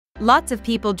Lots of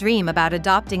people dream about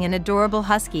adopting an adorable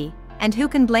husky, and who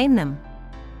can blame them?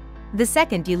 The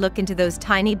second you look into those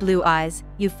tiny blue eyes,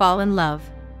 you fall in love.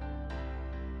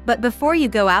 But before you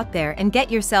go out there and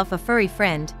get yourself a furry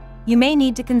friend, you may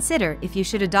need to consider if you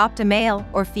should adopt a male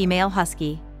or female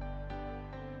husky.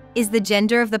 Is the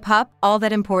gender of the pup all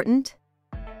that important?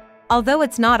 Although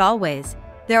it's not always,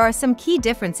 there are some key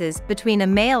differences between a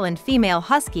male and female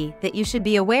husky that you should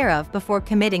be aware of before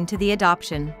committing to the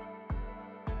adoption.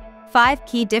 5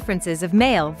 key differences of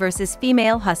male versus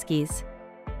female huskies.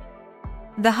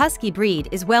 The husky breed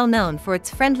is well known for its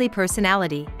friendly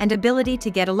personality and ability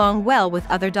to get along well with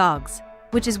other dogs,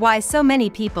 which is why so many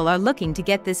people are looking to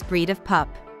get this breed of pup.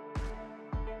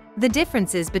 The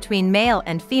differences between male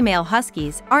and female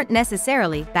huskies aren't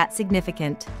necessarily that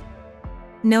significant.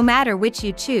 No matter which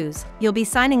you choose, you'll be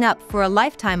signing up for a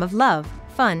lifetime of love,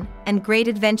 fun, and great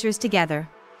adventures together.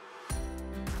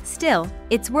 Still,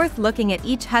 it's worth looking at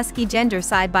each husky gender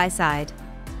side by side.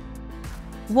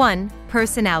 1.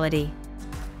 Personality.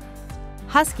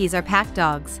 Huskies are pack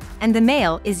dogs, and the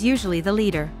male is usually the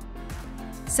leader.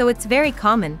 So it's very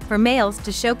common for males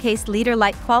to showcase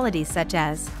leader-like qualities such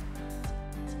as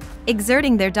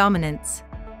exerting their dominance,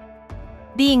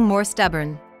 being more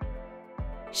stubborn,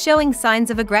 showing signs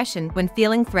of aggression when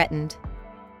feeling threatened.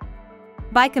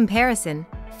 By comparison,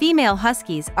 female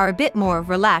huskies are a bit more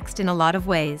relaxed in a lot of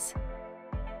ways.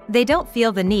 They don't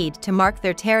feel the need to mark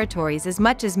their territories as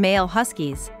much as male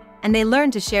huskies, and they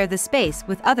learn to share the space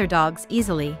with other dogs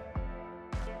easily.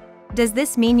 Does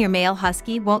this mean your male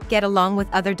husky won't get along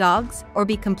with other dogs or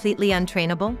be completely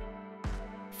untrainable?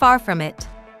 Far from it.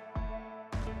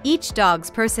 Each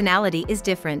dog's personality is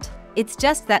different. It's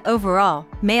just that overall,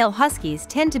 male huskies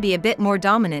tend to be a bit more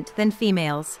dominant than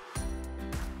females.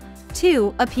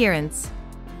 2. Appearance.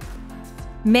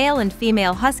 Male and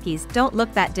female huskies don't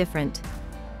look that different.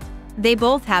 They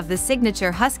both have the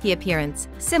signature husky appearance,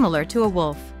 similar to a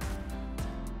wolf.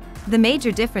 The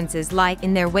major differences lie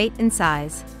in their weight and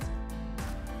size.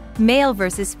 Male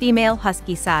versus female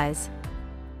husky size.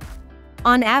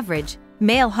 On average,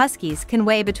 male huskies can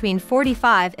weigh between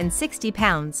 45 and 60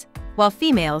 pounds, while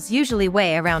females usually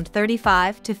weigh around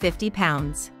 35 to 50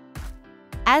 pounds.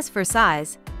 As for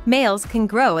size, males can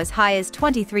grow as high as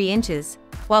 23 inches,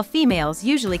 while females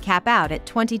usually cap out at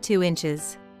 22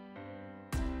 inches.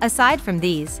 Aside from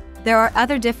these, there are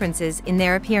other differences in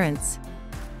their appearance.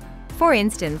 For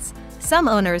instance, some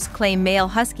owners claim male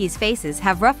huskies' faces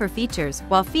have rougher features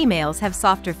while females have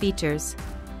softer features.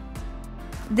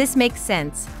 This makes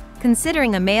sense,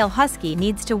 considering a male husky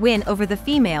needs to win over the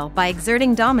female by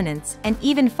exerting dominance and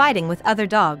even fighting with other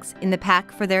dogs in the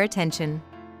pack for their attention.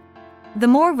 The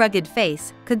more rugged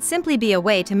face could simply be a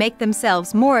way to make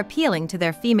themselves more appealing to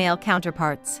their female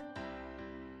counterparts.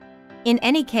 In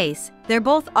any case, they're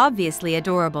both obviously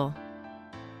adorable.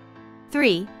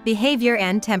 3. Behavior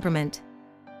and temperament.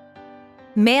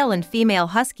 Male and female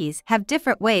huskies have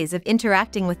different ways of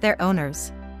interacting with their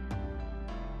owners.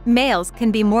 Males can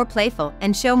be more playful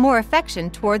and show more affection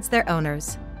towards their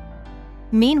owners.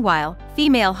 Meanwhile,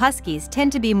 female huskies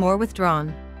tend to be more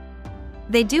withdrawn.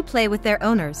 They do play with their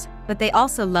owners, but they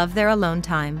also love their alone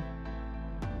time.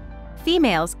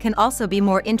 Females can also be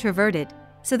more introverted,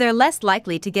 so they're less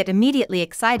likely to get immediately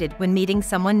excited when meeting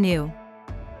someone new.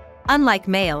 Unlike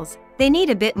males, they need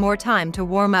a bit more time to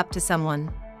warm up to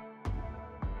someone.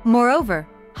 Moreover,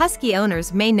 husky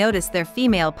owners may notice their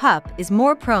female pup is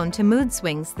more prone to mood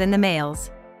swings than the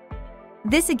males.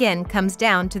 This again comes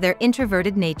down to their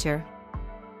introverted nature.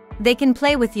 They can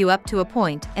play with you up to a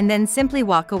point and then simply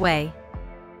walk away.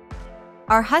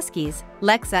 Our huskies,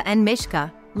 Lexa and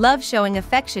Mishka, love showing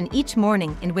affection each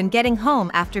morning and when getting home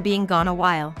after being gone a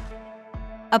while.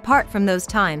 Apart from those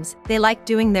times, they like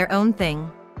doing their own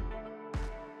thing.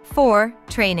 4.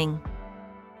 Training.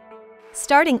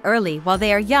 Starting early while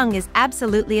they are young is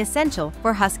absolutely essential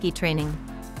for husky training.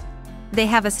 They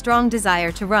have a strong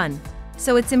desire to run,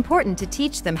 so it's important to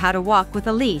teach them how to walk with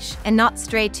a leash and not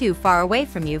stray too far away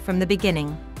from you from the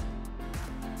beginning.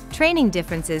 Training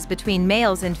differences between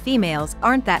males and females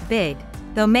aren't that big,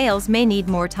 though males may need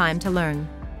more time to learn.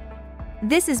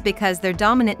 This is because their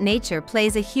dominant nature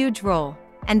plays a huge role,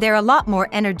 and they're a lot more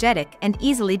energetic and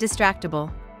easily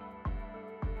distractible.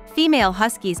 Female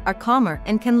huskies are calmer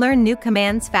and can learn new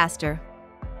commands faster.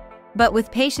 But with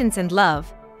patience and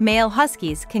love, male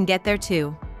huskies can get there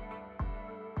too.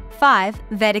 5.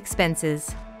 Vet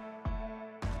expenses.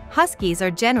 Huskies are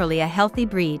generally a healthy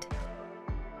breed.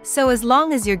 So as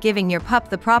long as you're giving your pup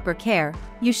the proper care,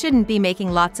 you shouldn't be making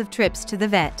lots of trips to the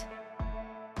vet.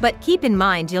 But keep in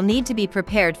mind you'll need to be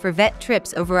prepared for vet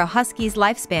trips over a husky's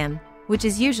lifespan, which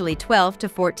is usually 12 to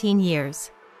 14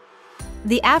 years.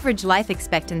 The average life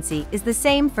expectancy is the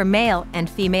same for male and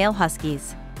female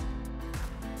huskies.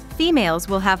 Females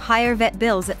will have higher vet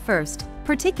bills at first,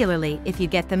 particularly if you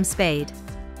get them spayed.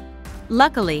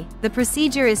 Luckily, the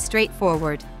procedure is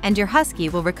straightforward, and your husky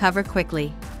will recover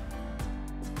quickly.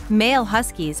 Male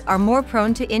huskies are more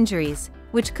prone to injuries,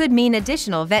 which could mean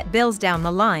additional vet bills down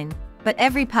the line, but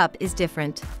every pup is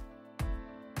different.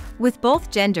 With both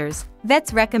genders,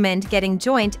 vets recommend getting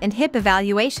joint and hip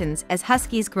evaluations as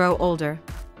huskies grow older.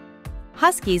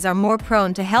 Huskies are more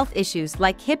prone to health issues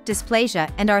like hip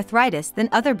dysplasia and arthritis than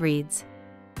other breeds.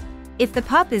 If the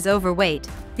pup is overweight,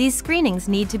 these screenings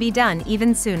need to be done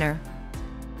even sooner.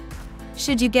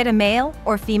 Should you get a male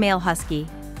or female husky?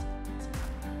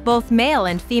 Both male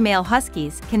and female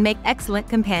huskies can make excellent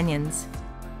companions.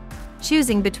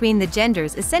 Choosing between the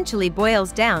genders essentially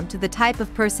boils down to the type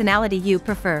of personality you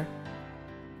prefer.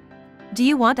 Do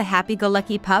you want a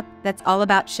happy-go-lucky pup that's all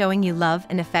about showing you love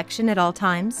and affection at all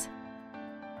times?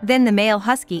 Then the male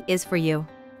husky is for you.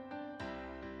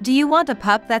 Do you want a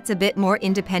pup that's a bit more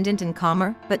independent and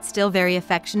calmer, but still very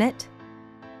affectionate?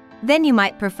 Then you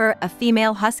might prefer a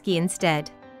female husky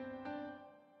instead.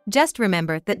 Just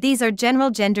remember that these are general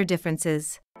gender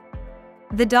differences.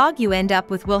 The dog you end up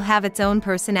with will have its own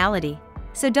personality,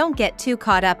 so don't get too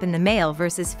caught up in the male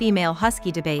versus female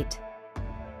husky debate.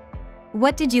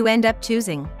 What did you end up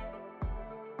choosing?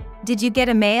 Did you get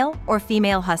a male or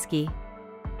female husky?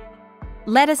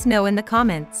 Let us know in the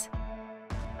comments.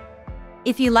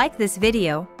 If you like this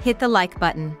video, hit the like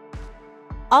button.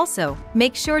 Also,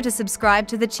 make sure to subscribe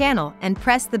to the channel and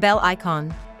press the bell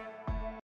icon.